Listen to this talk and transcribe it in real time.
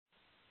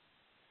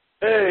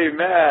Hey,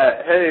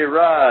 Matt. Hey,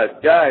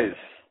 Rod. Guys,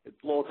 it's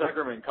Lowell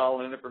Tuckerman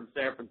calling in from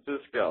San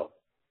Francisco.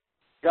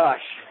 Gosh,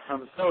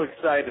 I'm so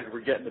excited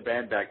we're getting the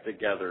band back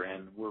together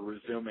and we're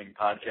resuming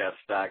Podcast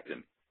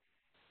Stockton.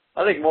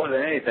 I think more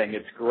than anything,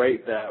 it's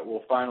great that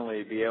we'll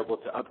finally be able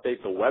to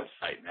update the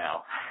website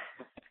now.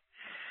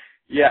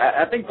 Yeah,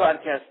 I think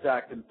Podcast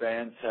Stockton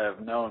fans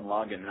have known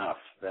long enough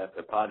that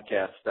the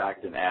Podcast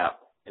Stockton app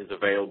is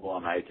available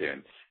on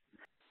iTunes.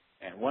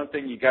 And one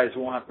thing you guys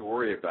won't have to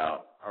worry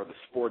about are the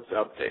sports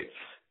updates.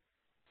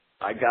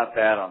 I got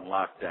that on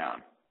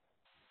lockdown.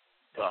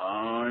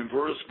 Time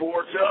for a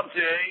sports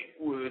update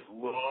with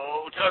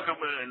Lowell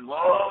Tuckerman.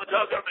 Lowell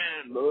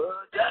Tuckerman.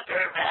 Lowell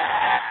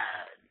Tuckerman.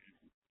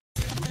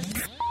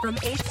 From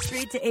 8th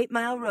Street to 8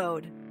 Mile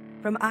Road,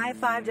 from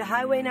I-5 to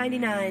Highway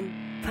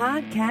 99,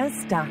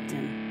 Podcast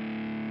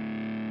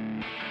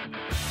Stockton.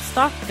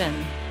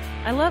 Stockton.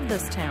 I love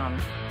this town.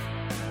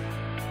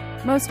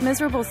 Most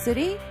miserable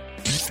city?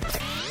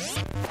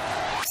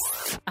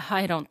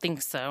 I don't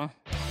think so.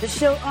 The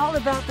show all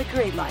about the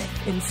great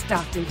life in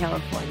Stockton,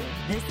 California.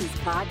 This is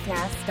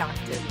Podcast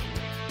Stockton.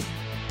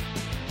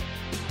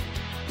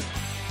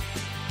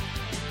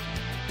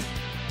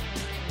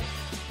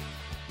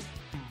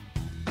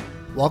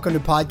 Welcome to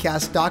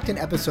Podcast Stockton,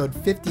 episode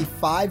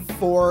 55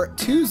 for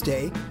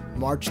Tuesday,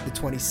 March the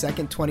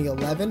 22nd,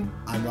 2011.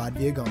 I'm Rod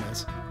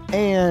Villagomez.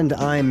 And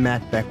I'm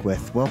Matt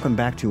Beckwith. Welcome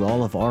back to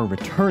all of our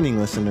returning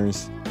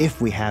listeners, if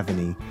we have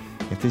any.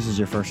 If this is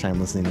your first time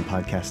listening to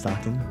Podcast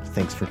Stockton,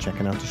 thanks for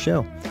checking out the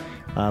show.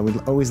 We'd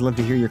always love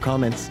to hear your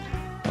comments.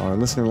 Our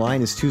listener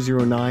line is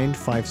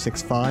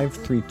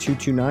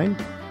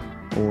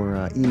 209-565-3229,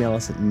 or email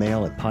us at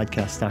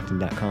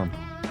mail@podcaststockton.com.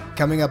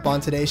 Coming up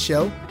on today's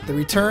show, the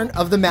return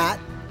of the Matt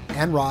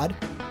and Rod.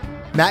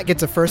 Matt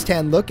gets a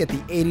first-hand look at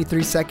the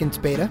 83 Seconds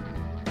beta,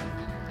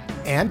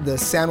 and the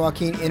San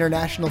Joaquin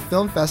International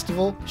Film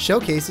Festival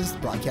showcases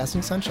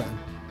Broadcasting Sunshine.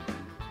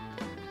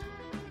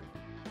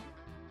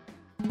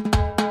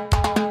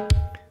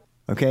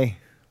 Okay.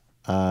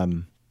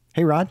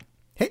 Hey, Rod.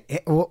 Hey,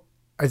 well,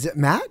 is it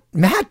Matt?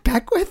 Matt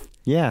Beckwith?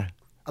 Yeah.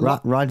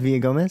 Rod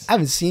Villagomez? I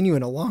haven't seen you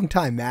in a long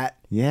time, Matt.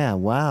 Yeah,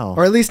 wow.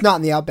 Or at least not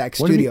in the Outback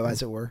studio,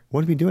 as it were.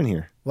 What are we doing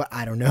here? Well,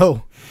 I don't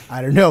know.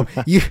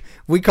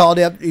 We called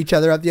each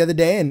other up the other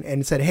day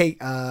and said, hey,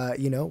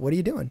 what are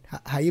you doing?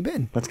 How you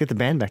been? Let's get the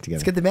band back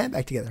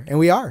together. And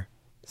we are.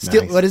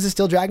 Still, Nice. What is it,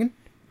 Still Dragon?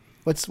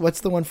 What's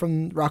the one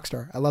from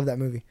Rockstar? I love that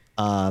movie.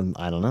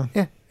 I don't know.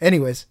 Yeah.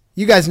 Anyways,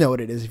 you guys know what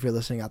it is if you're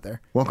listening out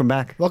there. Welcome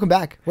back. Welcome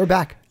back. We're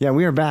back. Yeah,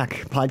 we are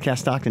back. Podcast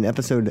Stockton,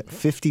 episode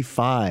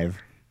 55.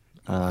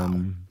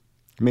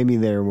 Maybe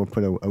there we'll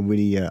put a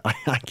witty,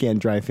 I can't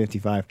drive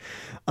 55.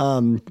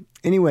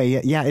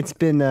 Anyway, yeah, it's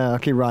been,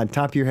 okay, Rod,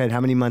 top of your head,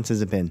 how many months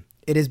has it been?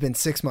 It has been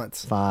 6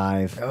 months.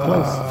 Five.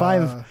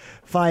 Close.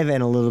 Five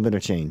and a little bit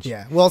of change.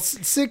 Yeah. Well,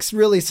 6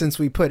 really since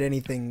we put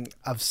anything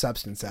of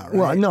substance out, right?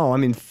 Well, no, I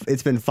mean,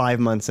 it's been 5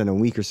 months and a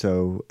week or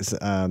so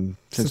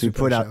since we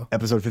put out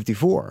episode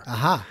 54.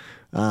 Aha.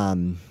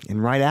 And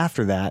right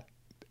after that,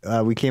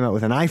 we came out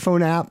with an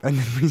iPhone app and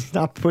then we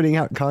stopped putting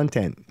out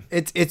content.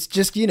 It's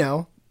just,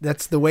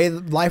 that's the way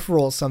life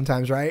rolls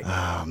sometimes, right?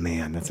 Oh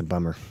man, that's a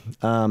bummer.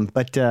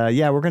 But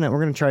yeah, we're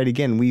gonna try it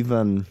again. We've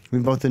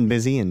both been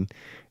busy, and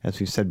as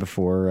we've said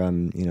before,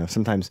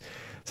 sometimes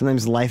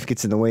life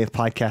gets in the way of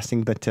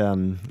podcasting. But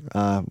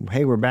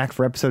hey, we're back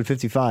for episode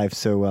 55.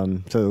 So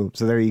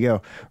there you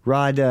go,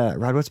 Rod.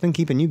 What's been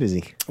keeping you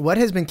busy? What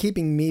has been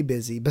keeping me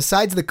busy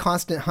besides the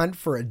constant hunt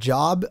for a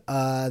job?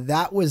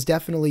 That was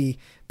definitely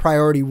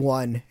priority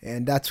one,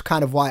 and that's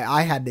kind of why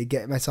I had to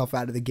get myself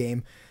out of the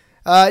game.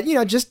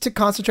 Just to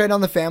concentrate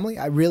on the family.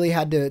 I really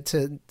had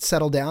to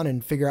settle down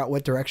and figure out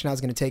what direction I was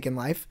going to take in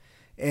life.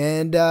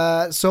 And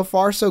so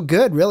far, so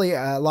good, really.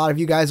 A lot of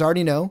you guys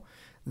already know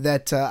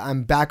that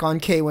I'm back on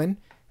KWIN.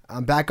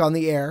 I'm back on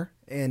the air,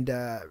 and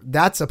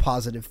that's a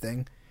positive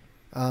thing.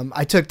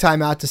 I took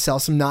time out to sell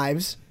some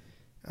knives,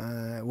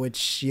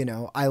 which,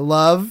 I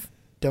love.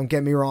 Don't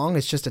get me wrong.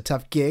 It's just a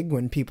tough gig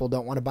when people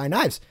don't want to buy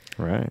knives.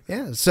 Right.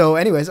 Yeah. So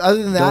anyways,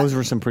 other than that. Those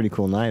were some pretty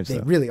cool knives, They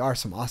though. really are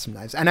some awesome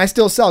knives. And I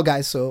still sell,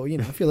 guys. So,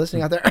 if you're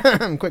listening out there,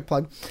 quick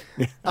plug.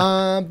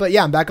 But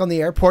yeah, I'm back on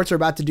the air. Ports are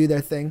about to do their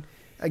thing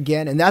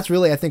again. And that's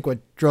really, I think, what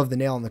drove the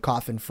nail in the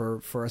coffin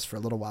for us for a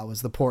little while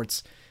was the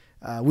ports.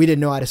 We didn't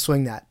know how to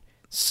swing that.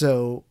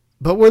 So,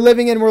 but we're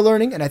living and we're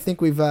learning. And I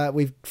think we've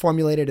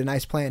formulated a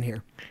nice plan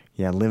here.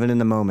 Yeah, living in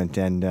the moment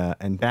and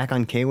back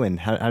on KWIN.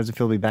 How does it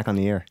feel to be back on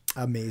the air?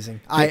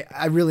 Amazing.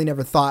 I really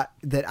never thought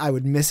that I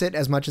would miss it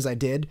as much as I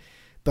did.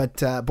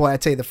 But boy, I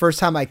tell you, the first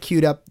time I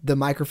queued up the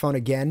microphone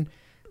again,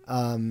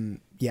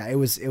 it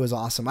was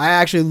awesome. I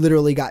actually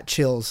literally got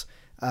chills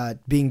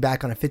being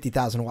back on a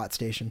 50,000 watt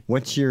station.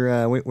 What's your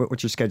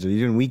schedule?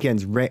 You're doing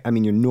weekends.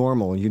 You're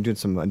normal. You're doing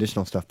some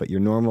additional stuff, but your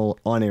normal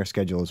on-air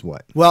schedule is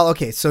what? Well,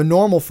 okay, so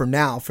normal for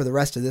now, for the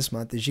rest of this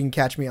month, is you can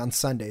catch me on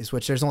Sundays,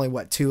 which there's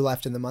only, 2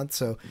 left in the month.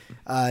 So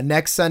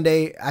next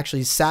Sunday,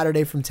 actually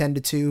Saturday from 10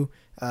 to 2,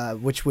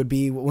 which would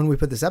be when we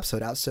put this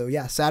episode out. So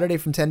yeah, Saturday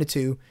from 10 to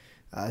 2,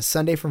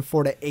 Sunday from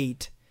 4 to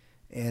 8.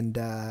 And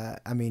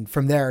I mean,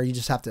 from there, you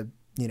just have to,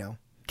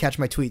 catch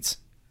my tweets,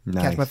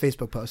 catch my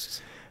Facebook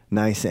posts.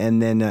 Nice.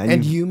 And then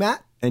and you,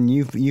 Matt? And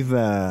you've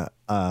in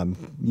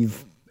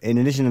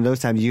addition to those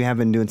times, you have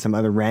been doing some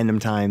other random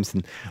times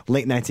and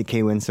late nights at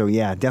KWIN. So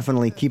yeah,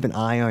 definitely keep an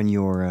eye on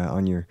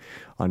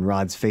on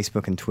Rod's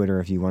Facebook and Twitter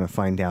if you want to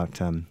find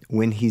out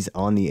when he's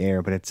on the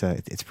air. But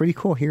it's pretty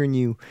cool hearing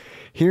you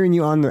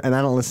on and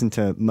I don't listen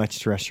to much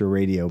terrestrial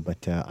radio,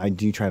 but I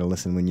do try to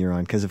listen when you're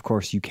on, because of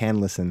course you can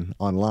listen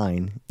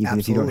online even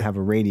if you don't have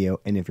a radio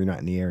and if you're not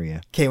in the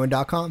area.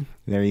 KWIN.com.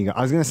 There you go.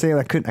 I was going to say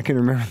I couldn't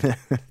remember that.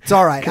 It's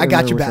all right. I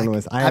got your back.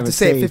 I have to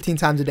say it 15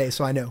 times a day,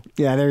 so I know.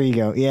 Yeah, there you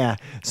go. Yeah.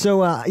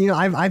 So,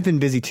 I've been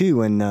busy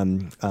too, and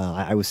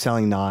I was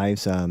selling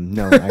knives. I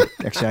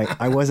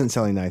wasn't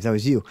selling knives. That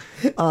was you.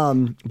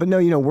 But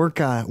no, work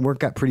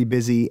got pretty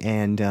busy,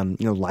 and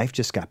life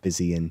just got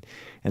busy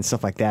and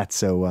stuff like that.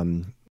 So,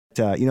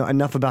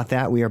 enough about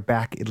that. We are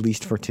back, at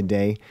least for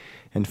today,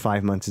 and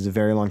 5 months is a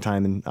very long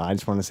time, and I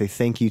just want to say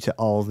thank you to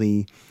all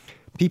the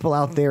people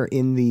out there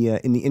in the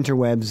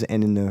interwebs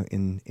and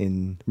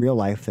in real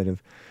life that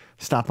have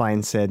stopped by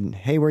and said,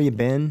 "Hey, where you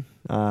been?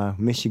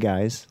 Miss you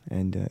guys."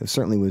 And it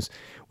certainly was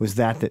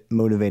that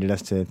motivated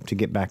us to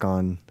get back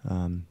on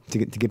to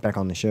get back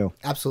on the show.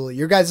 Absolutely,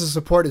 your guys'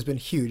 support has been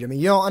huge. I mean,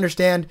 you don't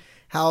understand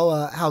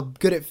how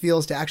good it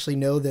feels to actually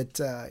know that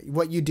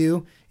what you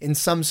do in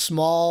some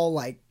small,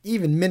 like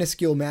even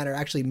minuscule manner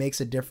actually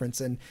makes a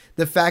difference. And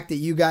the fact that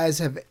you guys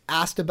have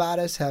asked about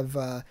us, have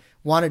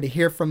wanted to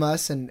hear from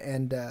us,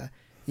 and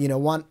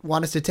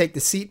want us to take the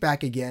seat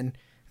back again,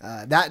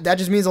 that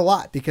just means a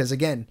lot, because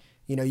again,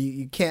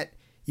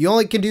 you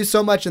only can do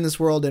so much in this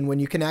world, and when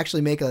you can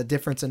actually make a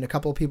difference in a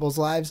couple of people's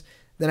lives,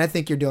 then I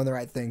think you're doing the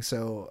right thing.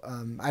 So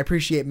I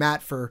appreciate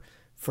Matt for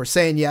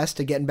saying yes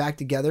to getting back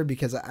together,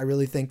 because I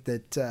really think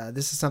that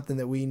this is something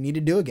that we need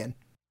to do again.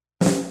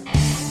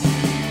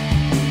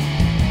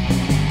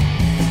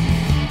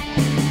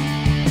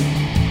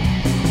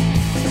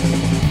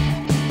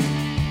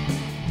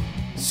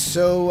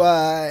 So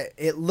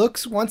it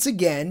looks once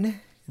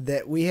again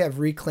that we have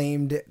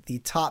reclaimed the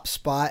top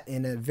spot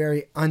in a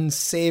very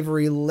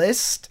unsavory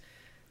list.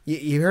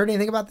 You heard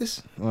anything about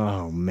this?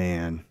 Oh,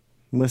 man.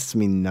 Lists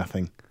mean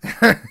nothing.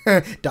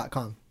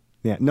 .com.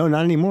 Yeah, no,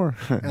 not anymore.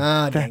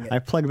 Dang it. I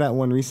plugged that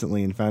one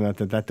recently and found out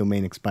that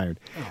domain expired.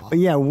 Aww. But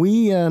yeah,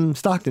 we,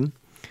 Stockton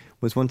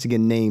was once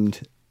again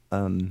named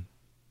the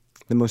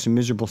most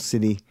miserable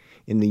city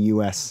in the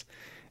U.S.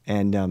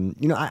 And,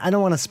 I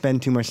don't want to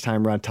spend too much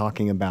time, Rod,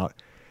 talking about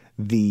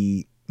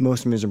the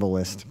most miserable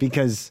list,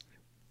 because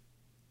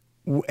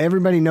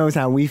everybody knows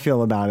how we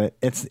feel about it.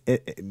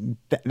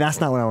 That's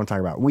not what I want to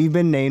talk about. We've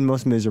been named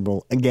most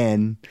miserable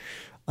again.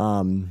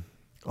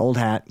 Old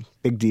hat,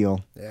 big deal.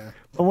 Yeah.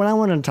 But what I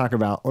wanted to talk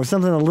about was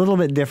something a little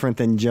bit different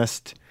than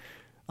just,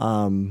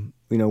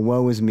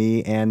 woe is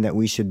me and that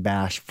we should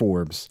bash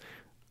Forbes.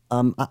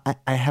 I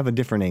have a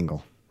different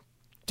angle.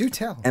 Do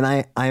tell. And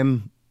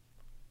I'm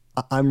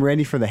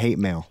ready for the hate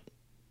mail.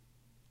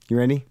 You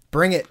ready?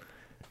 Bring it.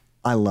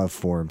 I love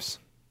Forbes.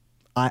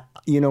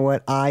 You know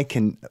what? I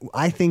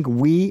think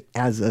we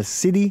as a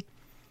city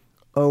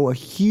owe a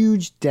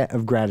huge debt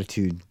of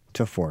gratitude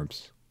to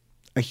Forbes.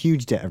 A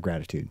huge debt of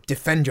gratitude.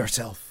 Defend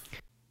yourself.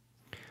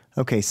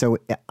 Okay, so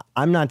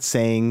I'm not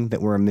saying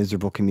that we're a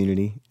miserable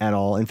community at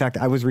all. In fact,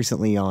 I was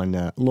recently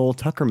on Lowell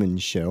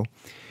Tuckerman's show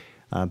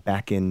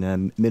back in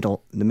the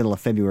middle of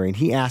February, and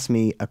he asked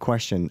me a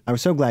question. I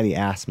was so glad he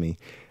asked me.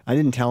 I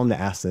didn't tell him to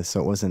ask this, so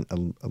it wasn't a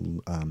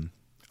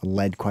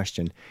lead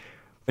question.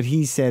 But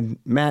he said,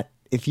 "Matt,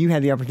 if you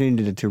had the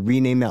opportunity to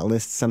rename that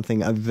list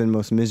something other than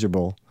most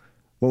miserable,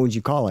 what would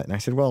you call it?" And I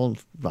said, "Well,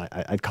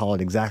 I'd call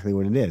it exactly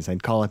what it is.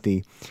 I'd call it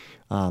the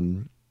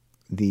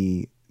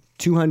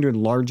 200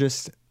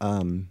 largest,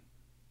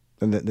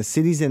 the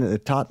cities in the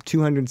top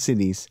 200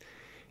 cities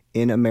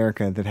in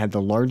America that had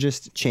the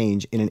largest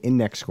change in an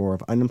index score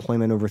of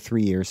unemployment over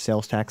 3 years,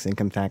 sales tax,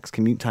 income tax,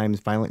 commute times,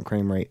 violent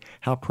crime rate,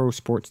 how pro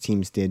sports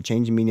teams did,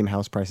 change in median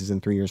house prices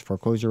in 3 years,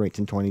 foreclosure rates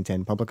in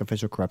 2010, public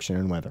official corruption,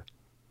 and weather."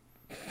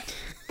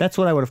 That's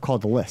what I would have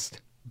called the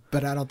list.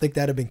 But I don't think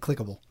that would have been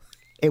clickable.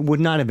 It would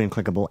not have been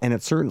clickable, and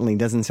it certainly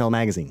doesn't sell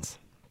magazines.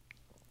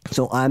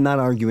 So I'm not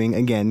arguing,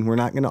 again, we're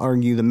not going to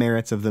argue the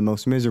merits of the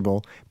most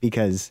miserable,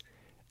 because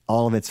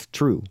all of it's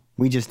true.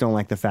 We just don't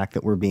like the fact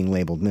that we're being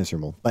labeled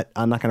miserable. But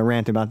I'm not going to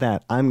rant about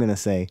that. I'm going to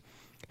say,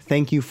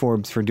 thank you,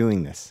 Forbes, for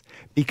doing this,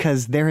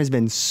 because there has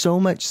been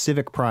so much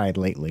civic pride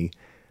lately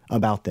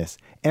about this.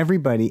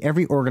 Everybody,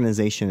 every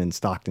organization in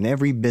Stockton,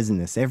 every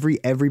business,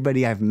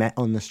 everybody I've met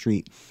on the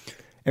street,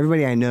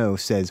 everybody I know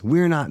says,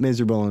 we're not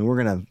miserable, and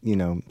we're going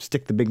to,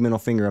 stick the big middle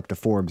finger up to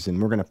Forbes,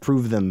 and we're going to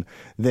prove them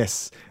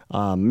this.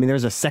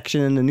 There's a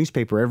section in the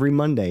newspaper every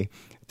Monday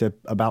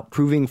about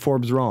proving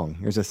Forbes wrong.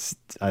 There's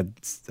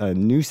a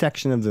new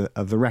section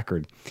of the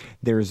record.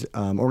 There's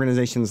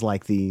organizations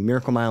like the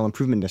Miracle Mile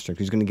Improvement District,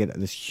 who's going to get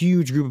this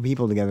huge group of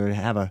people together to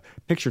have a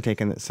picture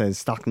taken that says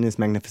Stockton is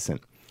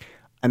magnificent.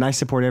 And I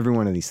support every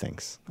one of these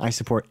things. I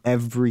support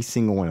every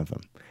single one of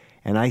them.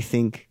 And I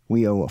think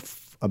we owe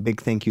a big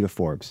thank you to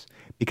Forbes,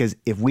 Because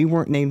if we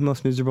weren't named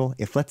most miserable,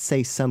 if let's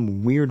say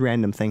some weird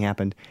random thing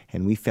happened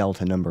and we fell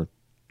to number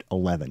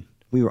 11,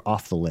 we were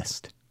off the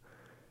list,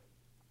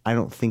 I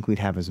don't think we'd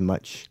have as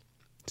much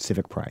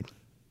civic pride.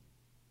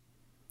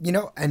 You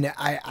know, and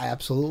I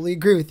absolutely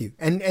agree with you.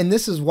 And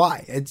this is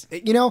why. It's,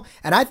 you know,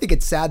 and I think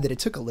it's sad that it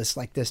took a list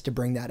like this to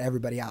bring that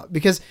everybody out.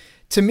 Because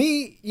to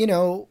me, you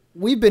know,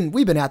 we've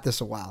been at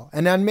this a while.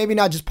 And then maybe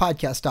not just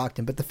Podcast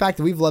Stockton, but the fact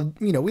that we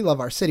love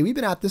our city. We've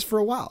been at this for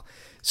a while.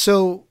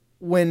 So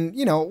when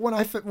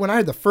I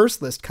heard the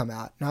first list come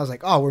out and I was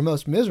like, oh, we're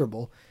most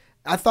miserable,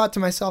 I thought to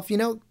myself, you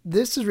know,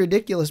 this is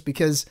ridiculous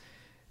because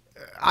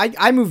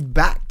I moved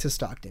back to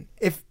Stockton.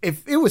 If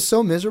it was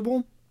so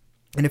miserable,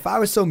 and if I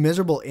was so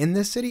miserable in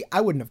this city,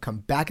 I wouldn't have come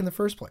back in the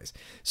first place.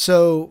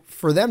 So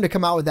for them to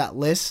come out with that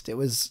list, it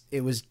was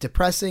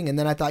depressing. And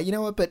then I thought, you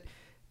know what, but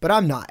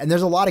I'm not. And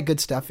there's a lot of good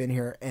stuff in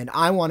here, and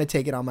I want to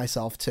take it on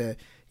myself to,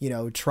 you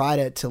know,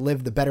 try to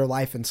live the better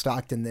life in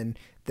Stockton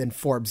than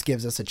Forbes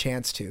gives us a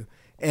chance to.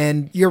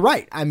 And you're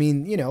right. I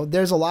mean, you know,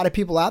 there's a lot of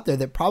people out there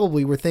that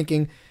probably were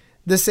thinking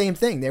the same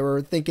thing. They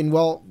were thinking,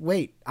 well,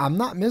 wait, I'm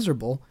not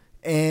miserable.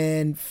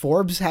 And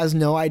Forbes has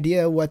no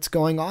idea what's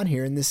going on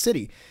here in this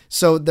city.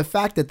 So the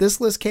fact that this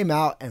list came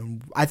out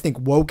and I think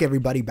woke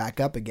everybody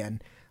back up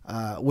again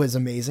was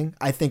amazing.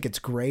 I think it's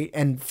great.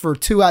 And for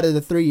 2 out of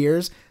the 3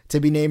 years to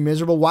be named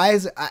miserable, why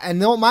is it? And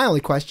my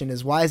only question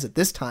is, why is it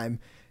this time?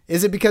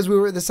 Is it because we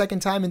were the second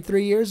time in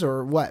 3 years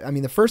or what? I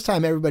mean, the first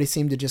time everybody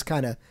seemed to just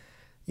kind of,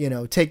 you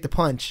know, take the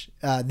punch.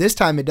 This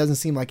time it doesn't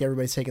seem like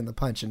everybody's taking the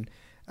punch. And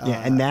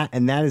and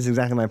that is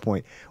exactly my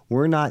point.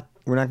 We're not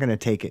going to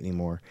take it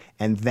anymore,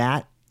 and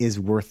that is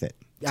worth it.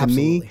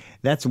 Absolutely. To me,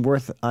 that's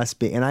worth us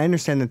being. And I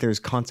understand that there's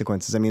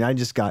consequences. I mean, I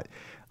just got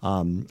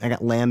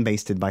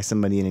lambasted by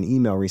somebody in an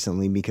email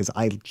recently because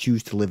I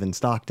choose to live in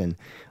Stockton,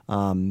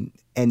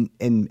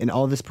 and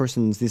all this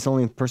person's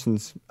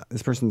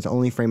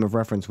only frame of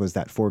reference was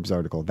that Forbes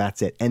article.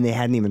 That's it, and they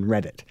hadn't even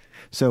read it.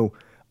 So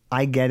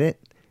I get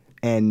it,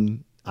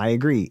 and I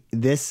agree.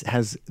 This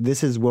has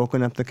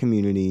woken up the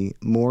community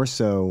more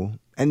so,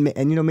 and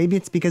you know, maybe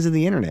it's because of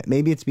the internet.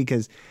 Maybe it's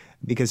because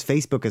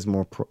Facebook is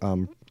more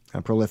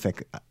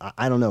prolific.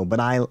 I don't know, but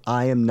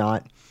I'm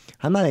not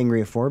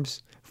angry at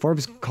Forbes.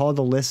 Forbes called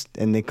the list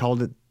and they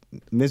called it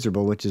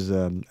miserable, which is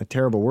a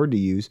terrible word to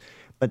use,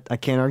 but I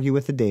can't argue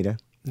with the data.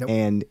 Nope.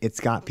 And it's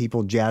got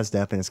people jazzed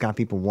up and it's got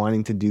people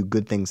wanting to do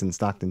good things in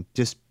Stockton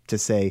just to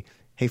say,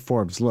 hey,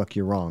 Forbes, look,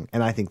 you're wrong.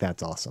 And I think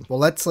that's awesome. Well,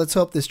 let's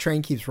hope this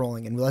train keeps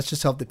rolling, and let's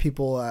just hope that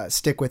people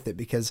stick with it,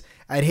 because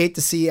I'd hate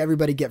to see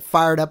everybody get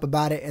fired up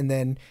about it and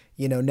then,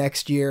 you know,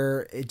 next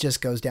year it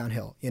just goes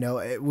downhill. You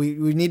know, we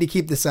need to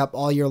keep this up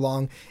all year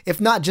long,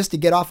 if not just to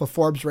get off of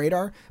Forbes'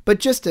 radar,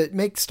 but just to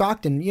make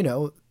Stockton, you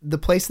know, the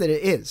place that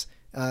it is,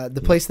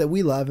 the place that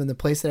we love and the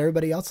place that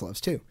everybody else loves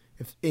too.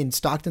 If in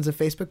Stockton's a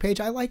Facebook page,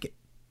 I like it.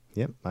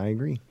 Yep, I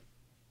agree.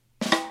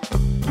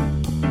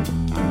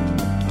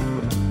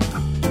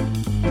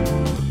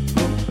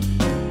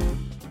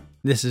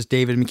 This is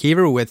David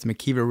McKeever with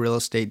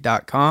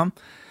McKeeverRealEstate.com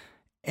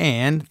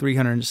and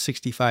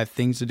 365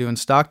 Things to Do in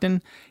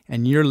Stockton,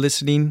 and you're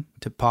listening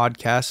to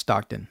Podcast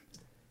Stockton.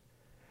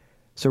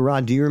 So,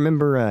 Rod, do you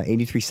remember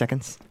 83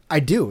 Seconds? I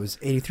do. It was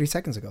 83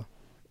 seconds ago.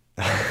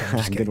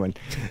 Good one.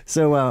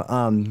 So,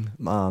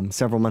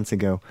 several months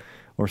ago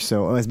or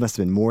so, it must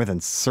have been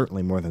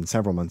certainly more than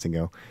several months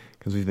ago,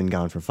 because we've been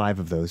gone for 5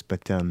 of those.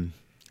 But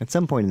at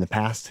some point in the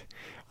past,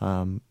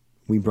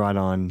 we brought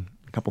on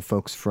a couple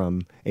folks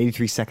from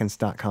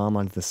 83seconds.com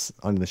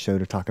onto the show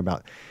to talk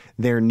about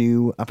their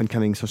new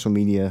up-and-coming social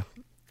media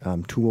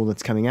tool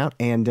that's coming out.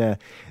 And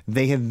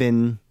they have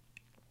been,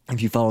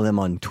 if you follow them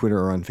on Twitter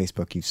or on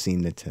Facebook, you've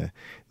seen that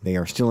they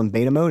are still in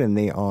beta mode, and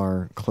they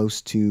are close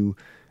to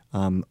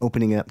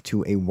opening up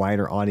to a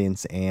wider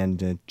audience.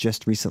 And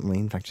just recently,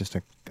 in fact, just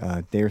a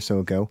day or so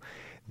ago,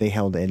 they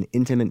held an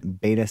intimate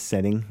beta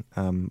setting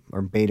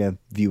or beta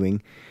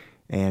viewing.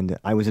 And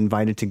I was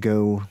invited to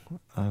go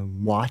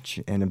watch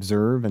and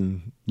observe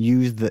and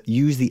use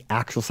the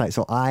actual site.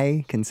 So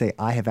I can say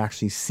I have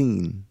actually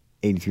seen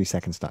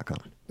 83seconds.com.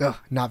 Oh,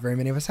 not very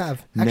many of us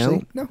have.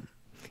 Actually, no.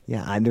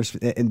 Yeah, I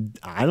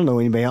don't know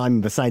anybody else,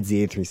 besides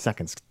the 83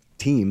 Seconds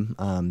team.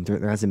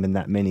 There hasn't been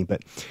that many.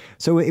 But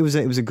so it was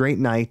a great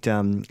night.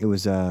 It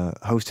was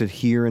hosted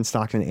here in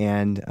Stockton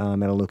and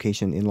at a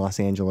location in Los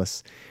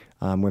Angeles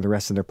where the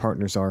rest of their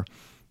partners are.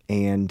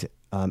 And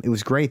it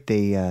was great.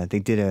 They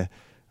did a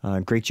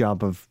great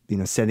job of, you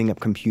know, setting up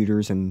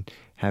computers and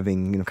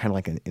having, you know, kind of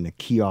like in a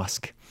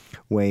kiosk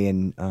way,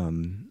 and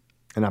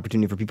an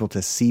opportunity for people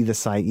to see the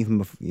site, even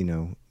before, you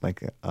know,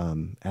 like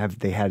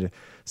they had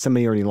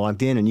somebody already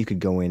logged in and you could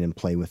go in and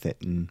play with it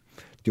and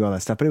do all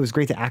that stuff. But it was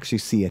great to actually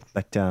see it.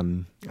 But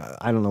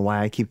I don't know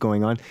why I keep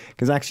going on,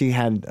 because I actually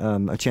had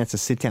a chance to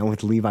sit down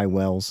with Levi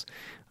Wells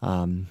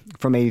from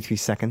 83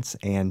 Seconds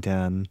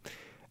and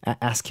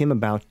ask him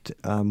about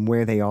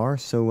where they are.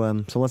 So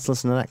let's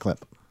listen to that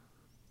clip.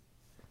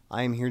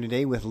 I am here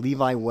today with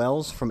Levi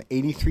Wells from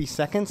 83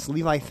 Seconds.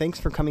 Levi, thanks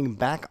for coming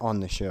back on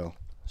the show.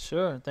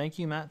 Sure. Thank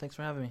you, Matt. Thanks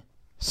for having me.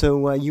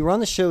 So you were on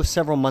the show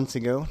several months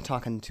ago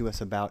talking to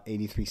us about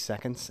 83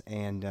 seconds,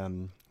 and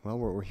well,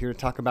 we're here to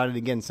talk about it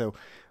again. So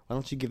why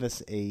don't you give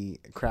us a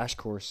crash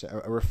course,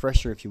 a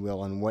refresher, if you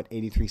will, on what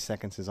 83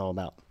 seconds is all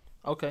about?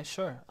 Okay,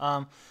 sure.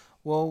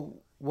 Well,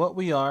 what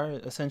we are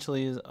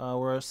essentially is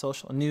we're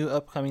a new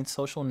upcoming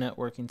social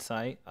networking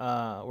site.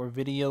 We're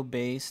video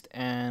based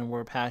and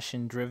we're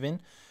passion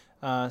driven.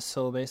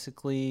 So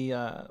basically,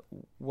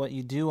 what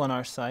you do on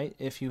our site,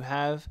 if you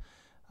have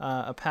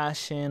a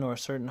passion or a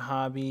certain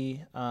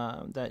hobby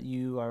that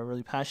you are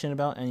really passionate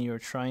about and you're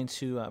trying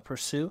to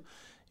pursue,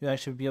 you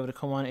actually be able to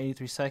come on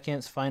 83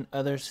 seconds, find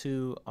others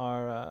who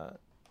are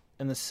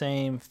in the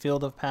same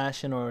field of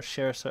passion or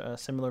share a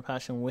similar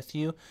passion with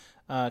you,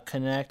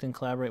 connect and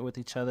collaborate with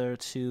each other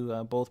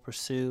to both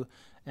pursue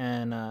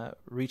and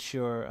reach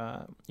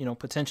your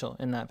potential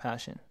in that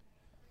passion.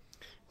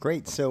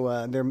 Great.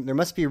 So there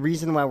must be a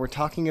reason why we're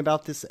talking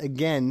about this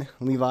again,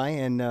 Levi.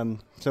 And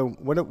so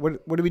what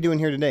are we doing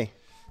here today?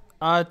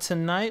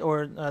 Tonight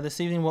or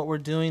this evening, what we're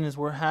doing is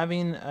we're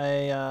having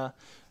a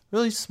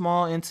really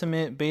small,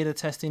 intimate beta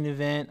testing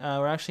event.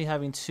 We're actually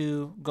having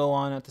two go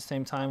on at the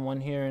same time,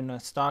 one here in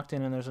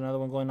Stockton, and there's another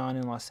one going on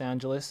in Los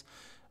Angeles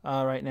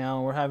right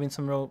now. We're having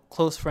some real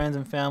close friends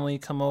and family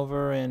come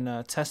over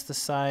and test the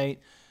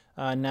site,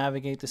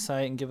 navigate the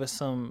site, and give us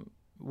some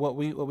what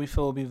we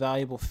feel will be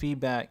valuable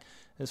feedback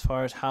as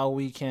far as how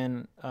we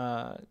can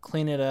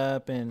clean it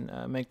up and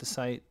make the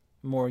site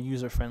more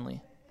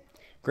user-friendly.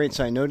 Great.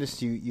 So I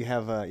noticed you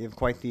have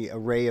quite the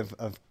array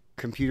of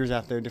computers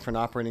out there, different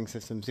operating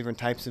systems, different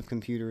types of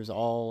computers,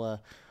 all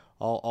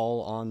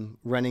on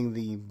running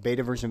the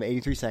beta version of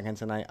 83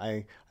 seconds. And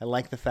I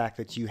like the fact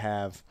that you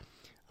have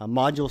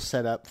modules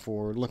set up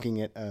for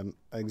looking at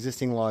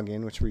existing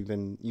login, which we've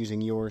been using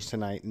yours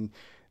tonight, and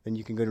then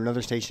you can go to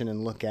another station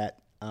and look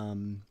at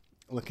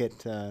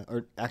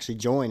or actually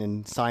join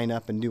and sign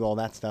up and do all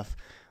that stuff.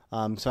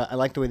 So I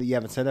like the way that you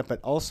have it set up,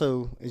 but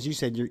also, as you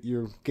said,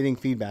 you're getting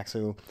feedback.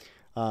 So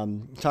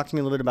talk to me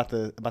a little bit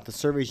about the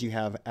surveys you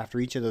have after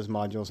each of those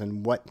modules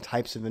and what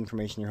types of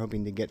information you're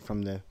hoping to get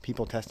from the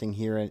people testing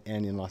here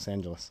and in Los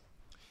Angeles.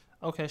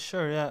 Okay,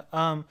 sure, yeah.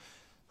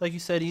 Like you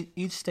said,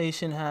 each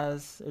station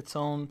has its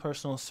own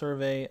personal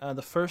survey.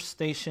 The first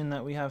station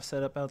that we have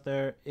set up out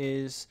there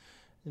is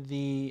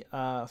the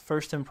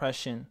first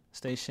impression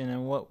station,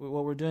 and what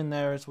we're doing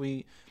there is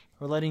we're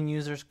letting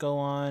users go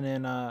on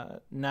and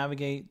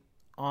navigate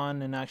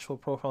on an actual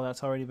profile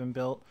that's already been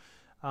built.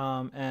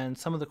 And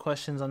some of the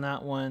questions on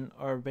that one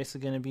are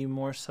basically going to be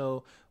more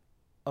so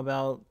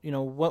about,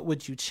 what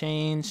would you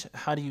change?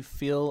 How do you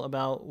feel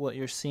about what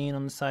you're seeing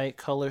on the site?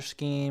 Color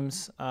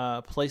schemes,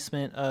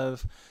 placement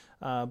of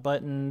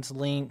buttons,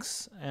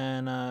 links,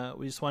 and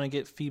we just want to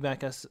get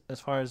feedback as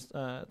far as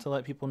to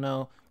let people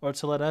know, or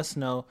to let us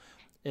know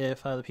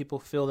if the people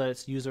feel that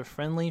it's user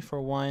friendly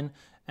for one,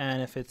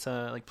 and if it's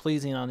like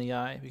pleasing on the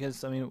eye.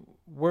 Because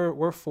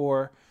we're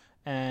for,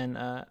 and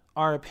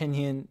our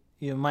opinion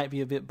might be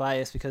a bit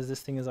biased because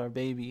this thing is our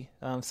baby.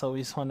 So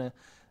we just want to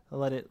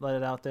let it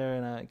out there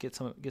and get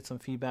some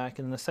feedback.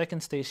 And then the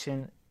second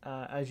station,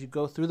 as you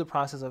go through the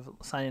process of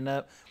signing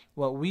up,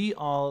 what we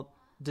all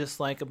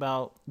dislike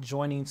about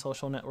joining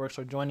social networks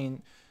or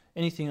joining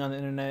anything on the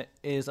internet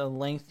is a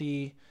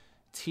lengthy,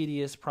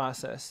 tedious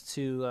process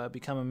to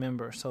become a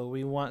member. So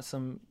we want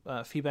some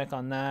feedback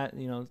on that.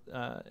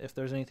 If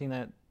there's anything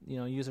that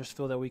users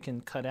feel that we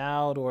can cut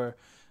out or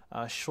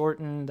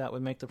shorten, that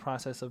would make the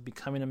process of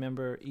becoming a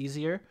member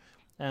easier.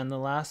 And the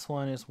last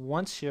one is,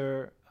 once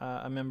you're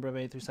a member of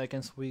 83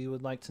 Seconds, we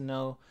would like to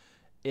know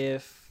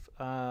if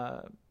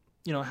how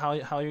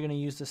you're going to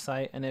use the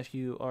site and if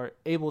you are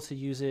able to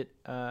use it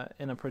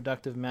in a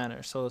productive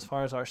manner. So as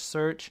far as our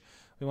search,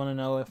 we want to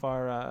know if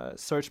our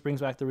search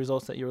brings back the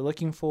results that you're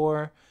looking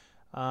for,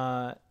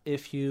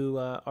 if you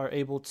are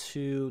able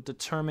to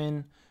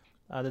determine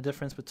the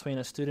difference between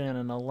a student and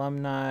an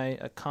alumni,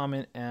 a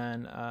comment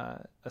and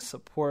a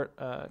support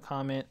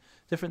comment,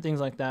 different things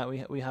like that.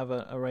 We have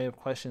an array of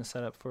questions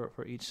set up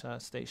for each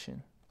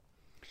station.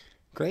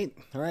 Great.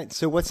 All right.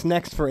 So what's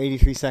next for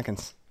 83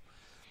 Seconds?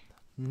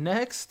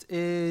 Next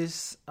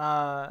is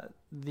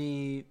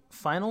the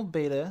final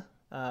beta,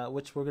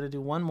 which we're going to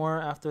do one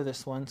more after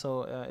this one.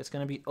 So it's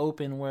going to be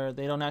open where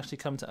they don't actually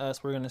come to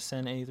us. We're going to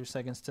send 83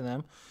 Seconds to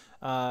them.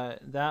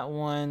 That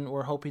one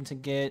we're hoping to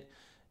get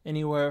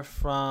anywhere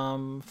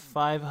from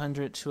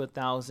 500 to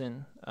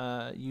 1,000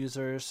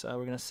 users. We're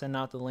going to send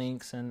out the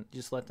links and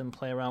just let them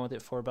play around with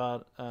it for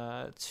about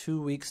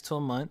 2 weeks to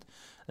a month.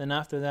 Then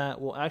after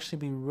that, we'll actually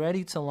be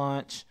ready to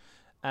launch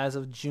as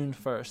of June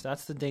 1st.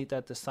 That's the date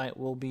that the site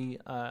will be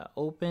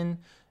open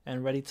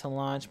and ready to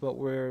launch, but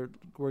we're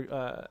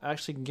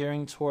actually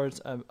gearing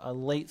towards a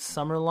late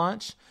summer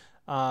launch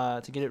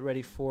to get it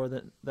ready for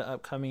the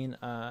upcoming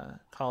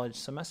college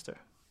semester.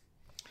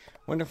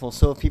 Wonderful.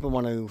 So if people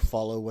want to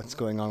follow what's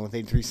going on with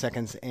 83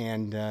 Seconds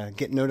and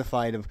get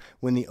notified of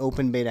when the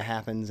open beta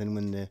happens and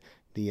when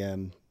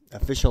the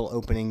official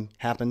opening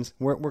happens,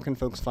 where can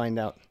folks find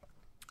out?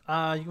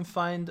 You can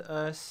find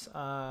us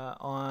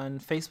on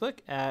Facebook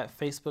at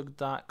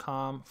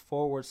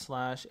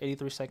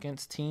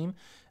facebook.com/83seconds team.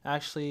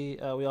 Actually,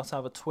 we also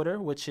have a Twitter,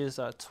 which is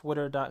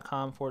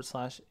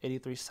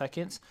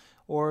twitter.com/83seconds.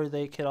 Or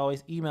they could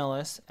always email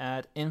us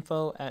at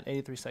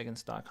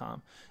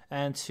info@83seconds.com.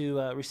 And to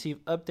receive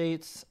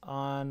updates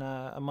on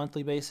a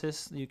monthly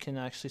basis, you can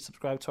actually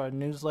subscribe to our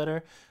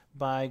newsletter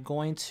by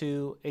going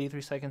to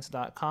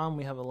 83seconds.com.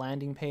 We have a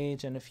landing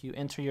page, and if you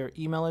enter your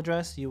email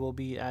address, you will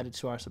be added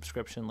to our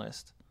subscription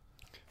list.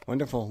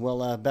 Wonderful.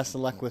 Well, best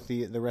of luck with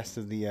the rest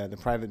of the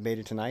private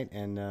beta tonight,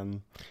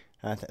 and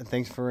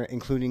thanks for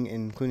including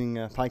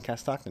Podcast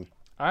Stockton.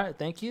 All right,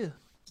 thank you.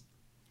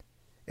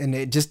 And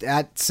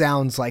that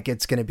sounds like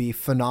it's going to be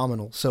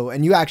phenomenal. So,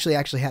 and you actually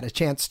had a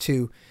chance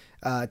to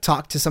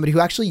talk to somebody who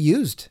actually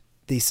used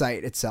the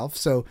site itself.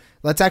 So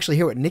let's actually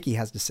hear what Nikki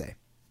has to say.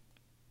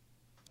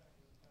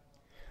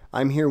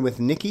 I'm here with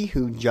Nikki,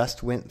 who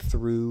just went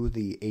through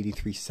the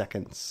 83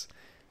 seconds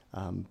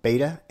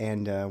beta,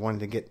 and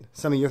wanted to get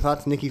some of your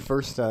thoughts. Nikki,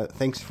 first,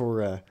 thanks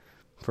for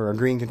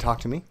agreeing to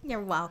talk to me.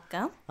 You're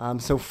welcome.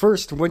 So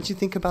first, what did you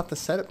think about the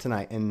setup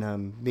tonight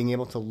and being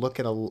able to look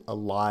at a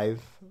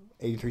live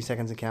 83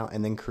 seconds account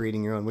and then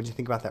creating your own? What did you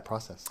think about that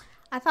process?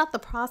 I thought the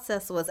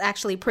process was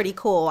actually pretty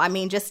cool. I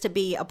mean, just to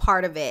be a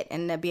part of it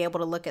and to be able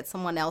to look at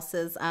someone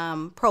else's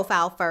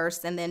profile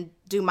first and then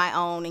do my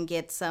own and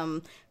get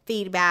some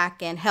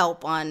feedback and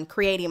help on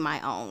creating my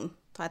own.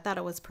 So I thought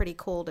it was pretty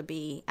cool to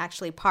be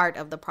actually part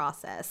of the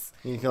process.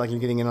 You feel like you're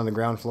getting in on the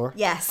ground floor?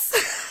 Yes,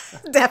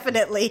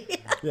 definitely.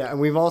 Yeah, and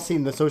we've all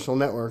seen the social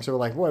networks. So we're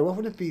like, boy, what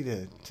would it be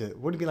what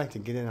would it be like to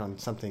get in on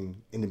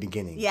something in the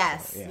beginning?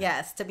 Yes, so, yeah.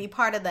 yes, to be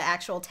part of the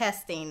actual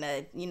testing,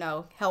 to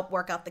help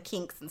work out the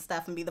kinks and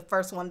stuff, and be the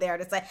first one there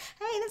to say,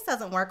 hey, this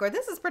doesn't work, or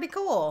this is pretty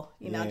cool.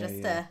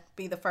 To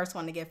be the first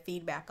one to get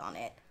feedback on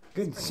it.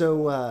 Good.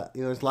 So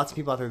there's lots of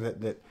people out there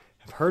that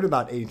have heard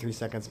about 83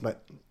 seconds,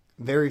 but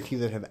very few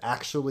that have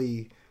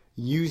actually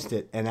used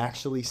it and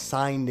actually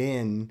signed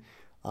in.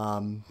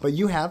 But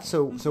you have.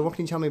 So what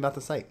can you tell me about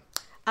the site?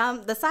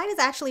 The site is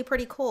actually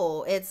pretty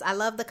cool. I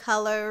love the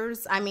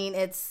colors. I mean,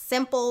 it's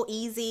simple,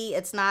 easy.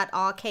 It's not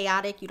all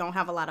chaotic. You don't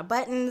have a lot of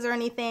buttons or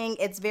anything.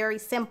 It's very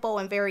simple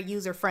and very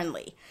user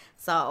friendly.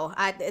 So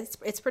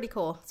it's pretty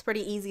cool. It's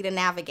pretty easy to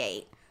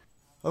navigate.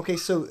 Okay,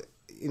 so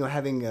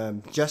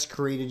having just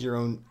created your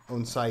own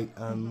site,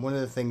 one of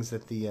the things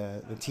that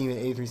the team at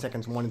 83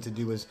 Seconds wanted to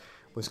do was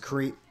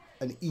create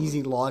an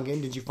easy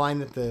login. Did you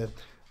find that the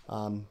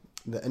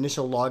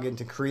initial login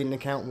to create an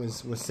account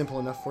was simple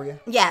enough for you?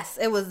 Yes,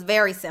 it was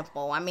very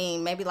simple. I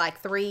mean, maybe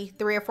like three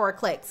or four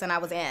clicks and I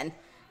was in.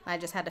 I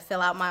just had to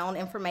fill out my own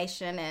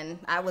information and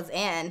I was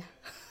in.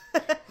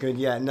 Good,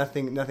 yeah.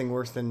 Nothing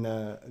worse than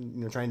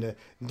trying to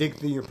dig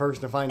through your purse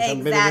to find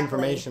some bit of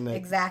information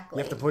that you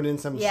have to put in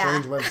some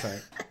strange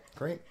website.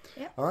 Great.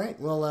 Yep. All right.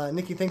 Well,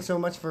 Nikki, thanks so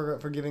much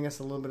for giving us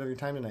a little bit of your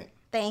time tonight.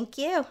 Thank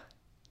you.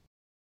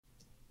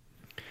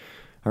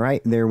 All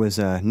right, there was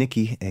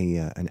Nikki,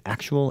 an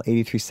actual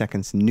 83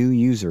 Seconds new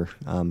user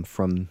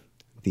from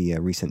the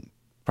recent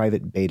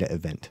private beta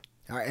event.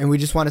 All right, and we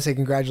just want to say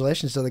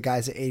congratulations to the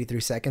guys at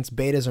 83 Seconds.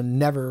 Betas are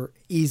never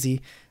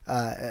easy.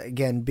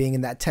 Again, being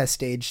in that test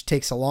stage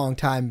takes a long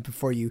time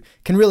before you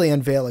can really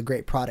unveil a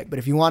great product. But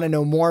if you want to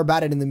know more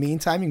about it in the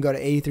meantime, you can go to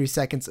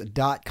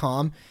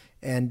 83seconds.com.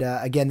 And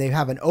again, they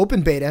have an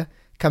open beta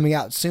coming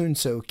out soon,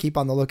 so keep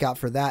on the lookout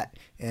for that.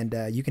 And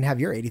you can have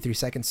your 83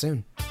 Seconds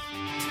soon.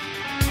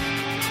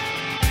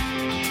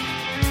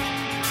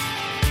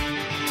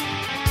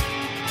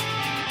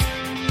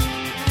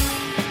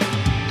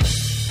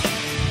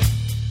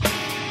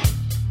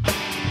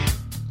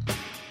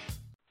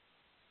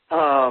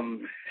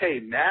 Hey,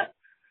 Matt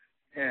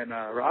and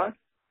Rod.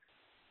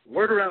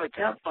 Word around the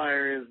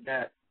campfire is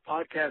that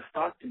Podcast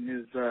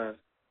Stockton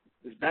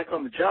is back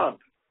on the job.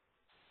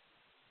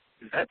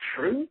 Is that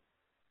true?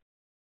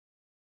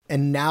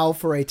 And now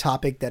for a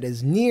topic that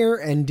is near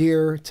and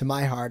dear to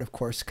my heart, of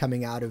course,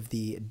 coming out of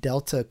the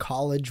Delta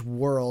College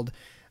world.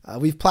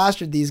 We've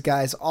plastered these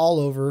guys all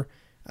over.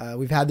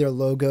 We've had their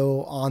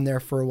logo on there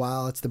for a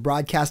while. It's the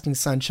Broadcasting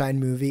Sunshine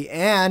movie.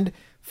 And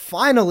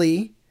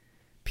finally,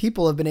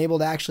 people have been able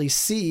to actually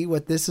see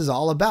what this is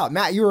all about.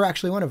 Matt, you were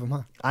actually one of them,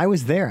 huh? I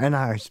was there, and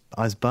I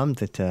was bummed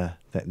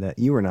that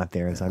you were not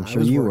there, as I'm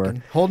sure you were.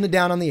 Holding it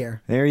down on the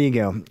air. There you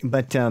go.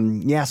 But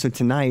so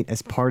tonight,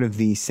 as part of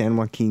the San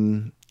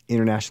Joaquin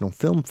International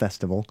Film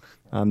Festival,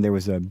 today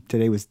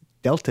was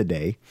Delta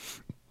Day,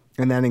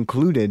 and that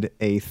included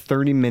a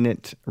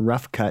 30-minute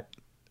rough cut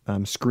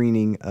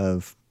screening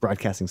of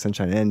Broadcasting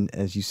Sunshine. And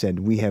as you said,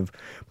 we have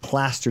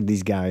plastered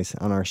these guys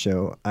on our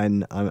show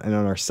and on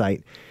our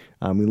site.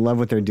 We love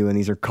what they're doing.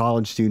 These are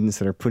college students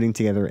that are putting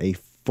together a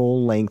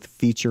full-length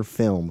feature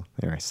film.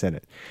 There, I said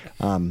it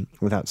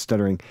without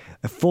stuttering.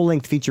 A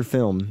full-length feature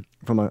film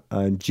from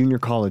a junior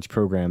college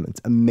program.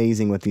 It's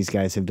amazing what these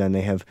guys have done.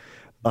 They have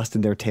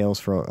busted their tails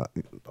for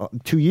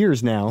 2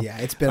 years now. Yeah,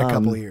 it's been a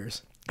couple of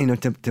years.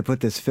 To put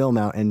this film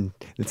out, and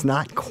it's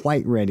not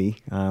quite ready.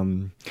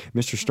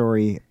 Mr.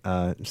 Story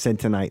said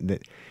tonight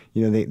that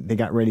they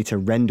got ready to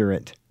render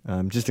it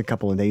just a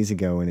couple of days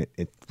ago, and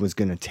it was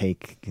going to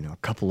take a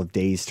couple of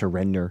days to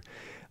render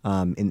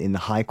in the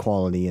high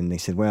quality. And they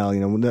said, well,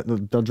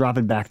 they'll drop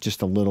it back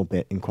just a little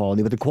bit in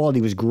quality, but the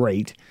quality was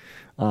great.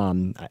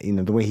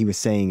 The way he was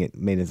saying it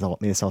made us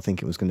all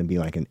think it was going to be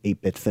like an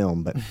 8-bit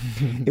film, but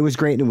it was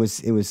great. And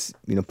it was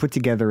put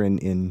together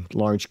in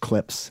large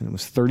clips. And it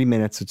was 30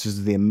 minutes, which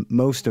is the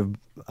most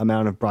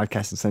amount of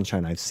Broadcasting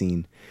Sunshine I've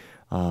seen.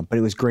 But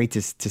it was great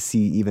to see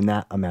even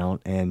that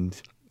amount.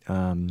 And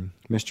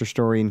Mr.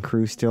 Story and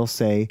crew still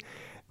say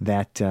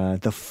that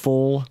the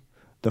full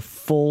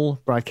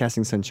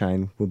Broadcasting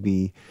Sunshine will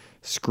be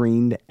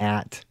screened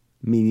at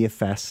Media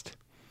Fest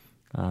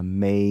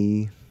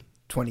May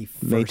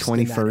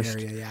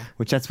 21st,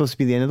 which that's supposed to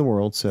be the end of the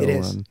world. So it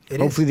is.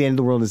 Hopefully the end of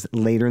the world is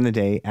later in the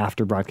day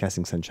after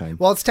Broadcasting Sunshine.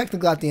 Well, it's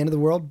technically not the end of the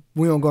world.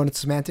 We won't go into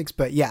semantics,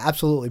 but yeah,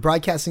 absolutely.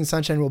 Broadcasting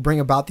Sunshine will bring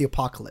about the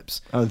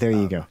apocalypse. Oh, there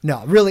you go.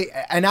 No, really.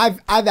 And I've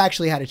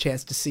actually had a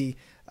chance to see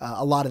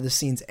a lot of the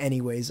scenes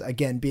anyways.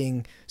 Again,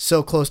 being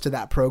so close to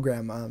that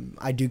program,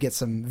 I do get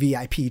some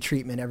VIP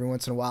treatment every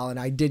once in a while, and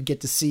I did get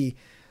to see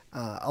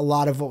a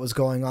lot of what was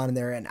going on in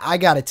there. And I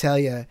got to tell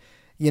you,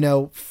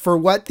 for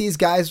what these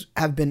guys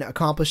have been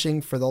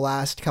accomplishing for the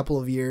last couple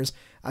of years,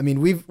 I mean,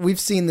 we've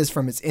seen this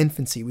from its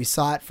infancy. We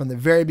saw it from the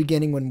very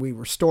beginning when we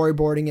were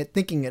storyboarding it,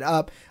 thinking it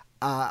up.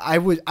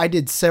 I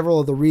did several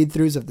of the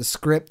read-throughs of the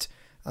script,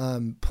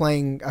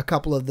 playing a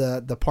couple of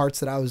the parts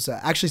that I was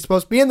actually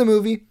supposed to be in the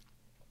movie,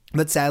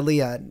 but sadly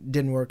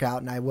didn't work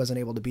out and I wasn't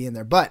able to be in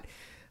there. But,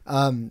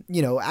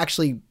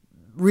 actually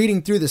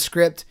reading through the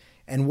script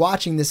and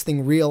watching this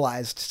thing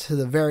realized to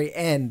the very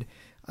end,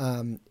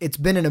 it's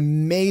been an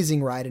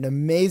amazing ride, an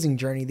amazing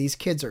journey. These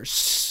kids are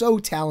so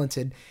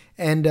talented,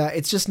 and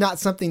it's just not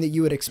something that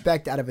you would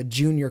expect out of a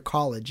junior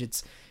college.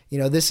 It's,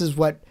 this is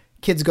what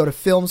kids go to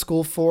film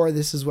school for.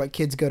 This is what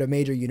kids go to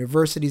major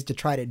universities to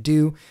try to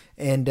do.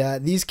 And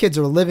these kids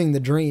are living the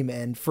dream.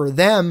 And for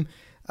them,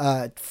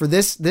 for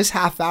this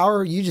half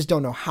hour, you just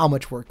don't know how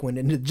much work went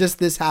into just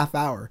this half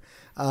hour.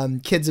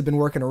 Kids have been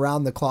working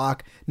around the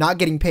clock, not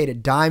getting paid a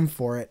dime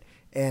for it.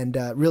 And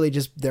really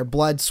just their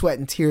blood, sweat,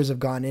 and tears have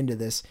gone into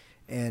this.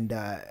 And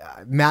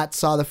Matt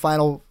saw the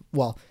final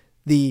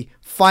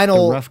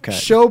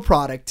show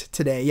product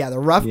today. Yeah, the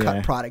rough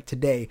cut product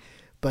today.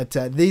 But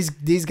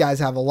these guys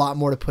have a lot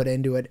more to put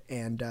into it,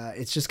 and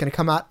it's just going to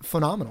come out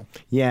phenomenal.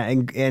 Yeah,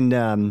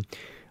 and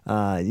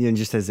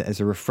just as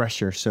a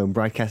refresher, so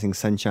Broadcasting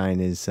Sunshine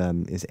is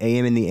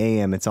AM in the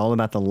AM. It's all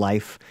about the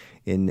life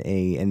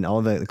and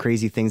all the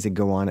crazy things that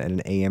go on at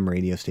an AM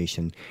radio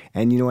station.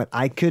 And you know what?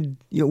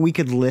 We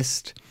could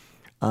list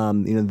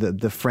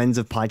the friends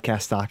of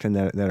Podcast Stockton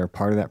that are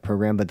part of that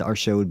program, but our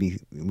show would be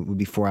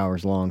 4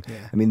 hours long. Yeah.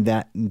 I mean,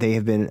 that they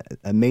have been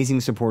amazing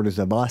supporters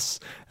of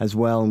us as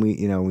well, and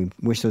we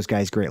wish those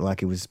guys great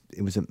luck. It was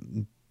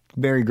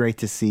very great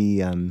to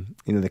see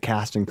the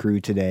cast and crew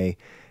today.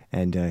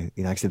 And,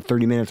 like I said,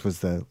 30 minutes was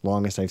the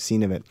longest I've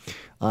seen of it.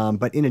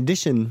 But in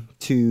addition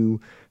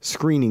to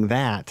screening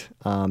that,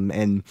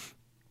 and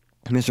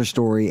Mr.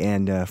 Story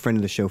and a friend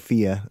of the show,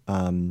 Fia,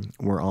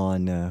 were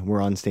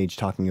on stage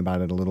talking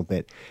about it a little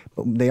bit.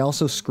 But they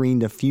also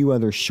screened a few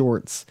other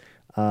shorts.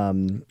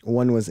 One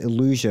was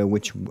Illusia,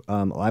 which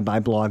I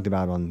blogged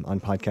about on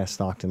Podcast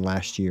Stockton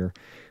last year,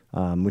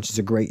 which is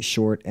a great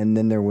short. And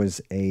then there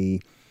was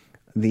the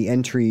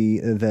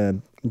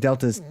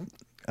Delta's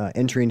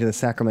entry into the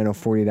Sacramento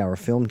 48-Hour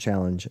Film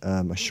Challenge,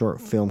 a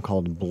short film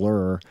called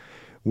Blur,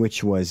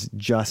 which was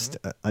just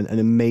an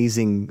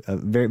amazing,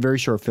 very, very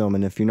short film.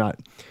 And if you're not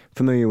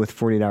familiar with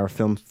 48-hour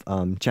film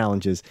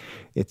challenges,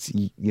 it's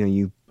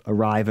you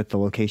arrive at the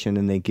location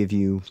and they give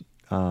you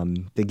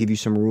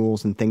some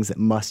rules and things that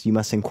you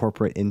must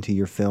incorporate into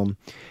your film,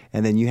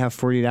 and then you have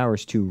 48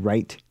 hours to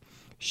write,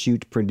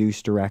 shoot,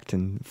 produce, direct,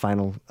 and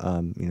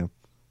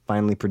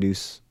finally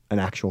produce an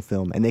actual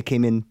film. And they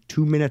came in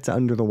 2 minutes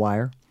under the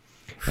wire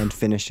and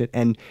finished it.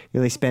 And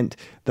they spent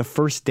the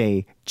first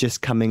day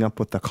just coming up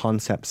with the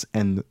concepts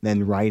and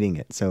then writing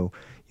it. So,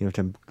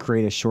 to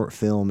create a short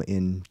film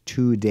in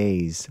 2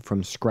 days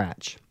from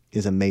scratch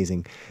is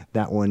amazing.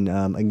 That one,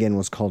 again,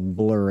 was called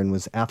Blur and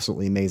was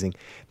absolutely amazing.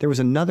 There was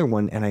another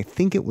one, and I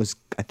think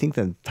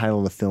the title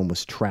of the film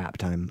was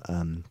Trapped.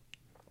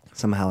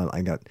 Somehow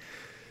I got,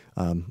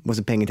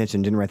 wasn't paying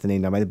attention, didn't write the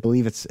name down. I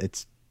believe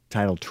it's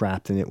titled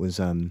Trapped, and it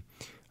was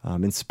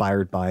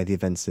inspired by the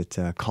events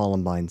at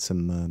Columbine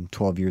some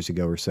 12 years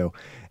ago or so.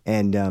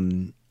 And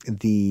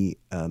it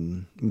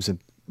was a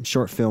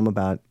short film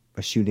about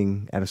a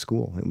shooting at a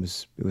school. It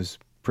was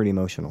pretty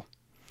emotional.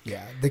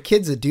 Yeah, the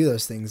kids that do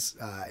those things,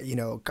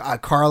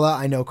 Carla,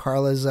 I know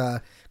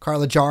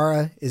Carla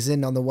Jara is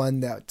in on the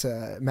one that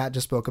Matt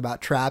just spoke about,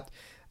 Trapped.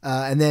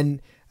 And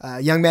then a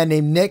young man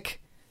named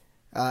Nick,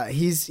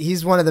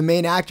 he's one of the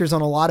main actors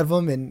on a lot of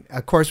them. And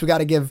of course we got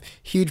to give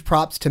huge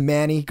props to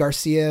Manny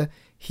Garcia.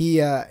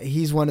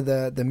 He's one of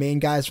the main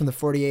guys from the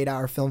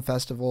 48-Hour Film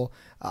Festival.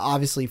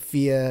 Obviously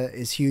Fia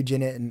is huge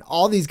in it, and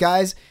all these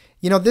guys,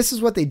 this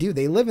is what they do.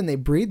 They live and they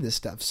breathe this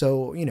stuff.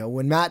 So,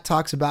 when Matt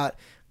talks about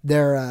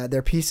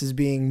their pieces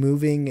being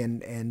moving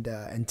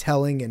and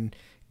telling and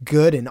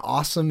good and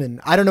awesome. And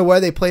I don't know where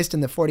they placed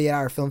in the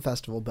 48-hour film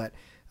festival, but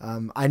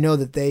I know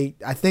that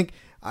I think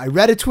I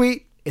read a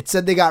tweet. It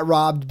said they got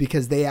robbed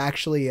because they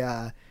actually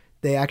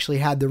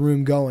had the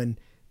room going.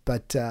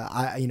 But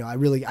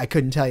I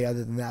couldn't tell you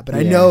other than that. But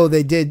I know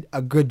they did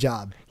a good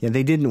job. Yeah,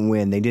 they didn't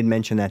win. They did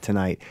mention that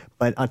tonight.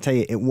 But I'll tell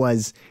you, it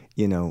was,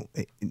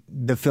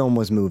 the film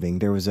was moving.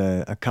 There was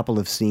a couple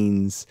of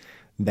scenes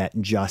that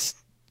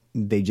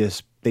they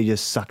just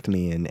sucked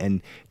me in.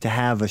 And to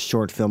have a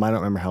short film, I don't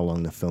remember how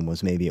long the film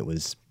was. Maybe it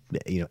was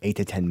 8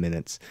 to 10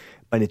 minutes.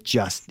 But it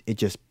just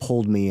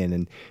pulled me in.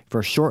 And for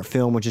a short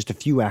film with just a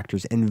few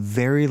actors and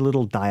very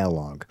little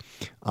dialogue,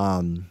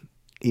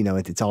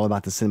 it's all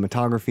about the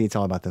cinematography. It's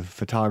all about the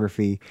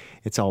photography.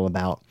 It's all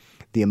about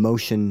the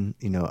emotion,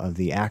 of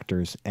the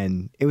actors.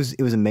 And it was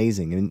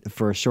amazing. And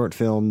for a short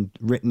film,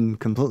 written,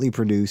 completely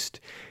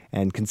produced,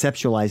 and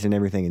conceptualized and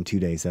everything in 2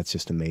 days, that's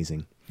just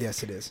amazing.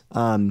 Yes, it is.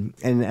 And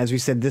as we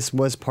said, this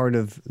was part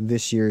of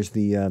this year's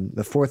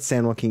the fourth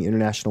San Joaquin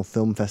International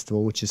Film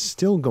Festival, which is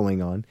still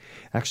going on.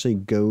 Actually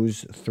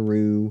goes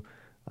through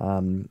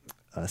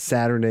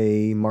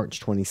Saturday,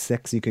 March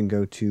 26th. You can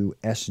go to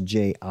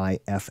sjiff.org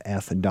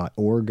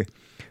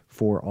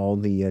for all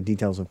the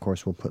details. Of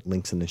course, we'll put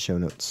links in the show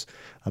notes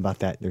about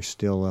that. There's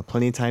still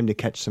plenty of time to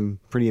catch some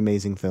pretty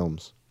amazing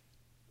films.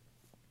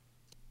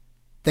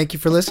 Thank you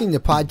for listening to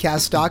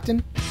Podcast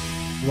Stockton.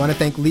 We want to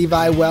thank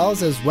Levi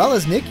Wells as well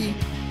as Nikki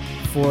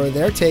for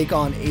their take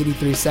on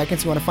 83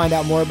 Seconds. You want to find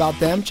out more about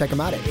them? Check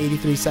them out at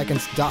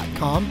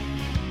 83seconds.com.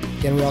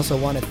 Again, we also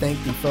want to thank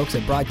the folks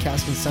at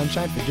Broadcasting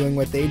Sunshine for doing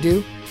what they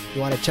do. If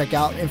you want to check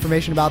out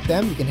information about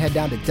them, you can head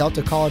down to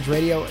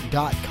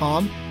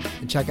deltacollegeradio.com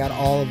and check out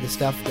all of the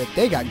stuff that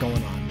they got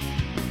going on.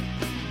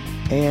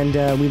 And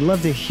we'd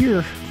love to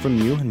hear from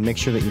you and make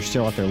sure that you're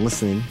still out there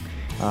listening.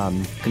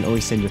 You can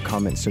always send your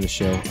comments to the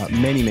show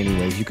many, many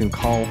ways. You can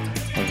call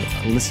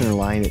our listener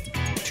line at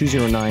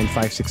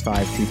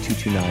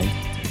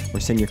 209-565-2229 or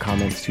send your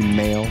comments to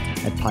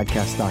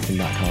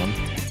mail@podcaststockton.com.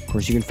 Of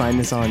course, you can find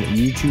this on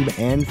YouTube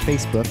and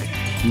Facebook,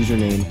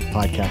 username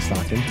Podcast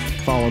Stockton.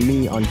 Follow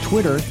me on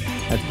Twitter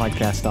at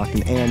Podcast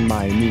Stockton and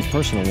my new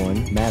personal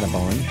one,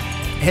 Matabon.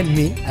 And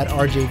me at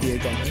RJ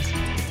Villagomez.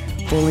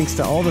 For links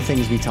to all the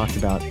things we talked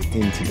about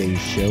in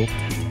today's show,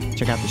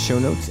 check out the show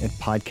notes at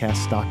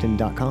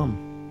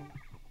podcaststockton.com.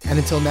 And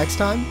until next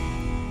time,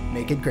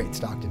 make it great,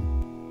 Stockton.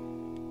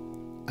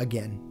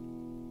 Again.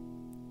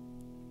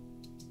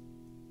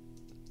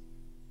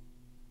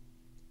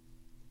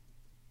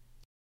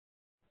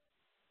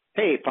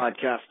 Hey,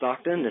 Podcast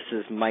Stockton. This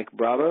is Mike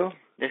Bravo.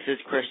 This is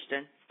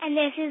Kristen. And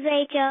this is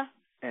Rachel.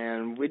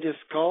 And we just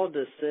called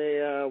to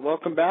say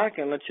welcome back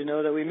and let you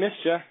know that we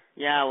missed you.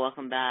 Yeah,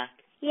 welcome back.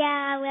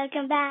 Yeah,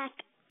 welcome back.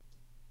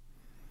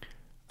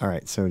 All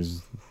right, so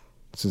does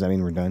that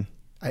mean we're done?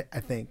 I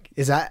think.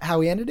 Is that how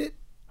we ended it?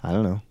 I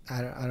don't know.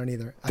 I don't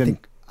either. I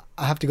think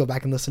I have to go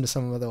back and listen to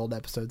some of the old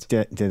episodes.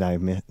 Did I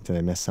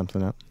mess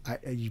something up?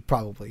 You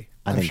probably.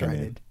 I'm sure I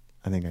did.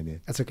 I think I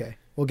did. That's okay.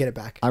 We'll get it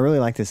back. I really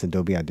like this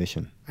Adobe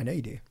Audition. I know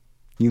you do.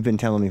 You've been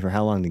telling me for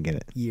how long to get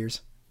it?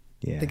 Years.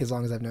 Yeah. I think as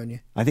long as I've known you.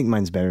 I think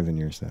mine's better than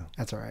yours, though.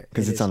 That's all right.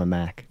 Because it's on a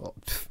Mac. Well,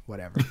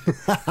 whatever.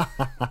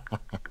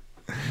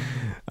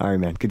 All right,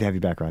 man. Good to have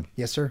you back, Rod.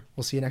 Yes, sir.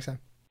 We'll see you next time.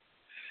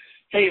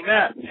 Hey,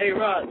 Matt. Hey,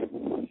 Rod.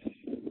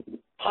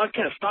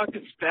 Podcast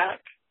Stockton's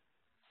back.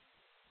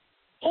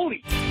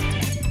 Holy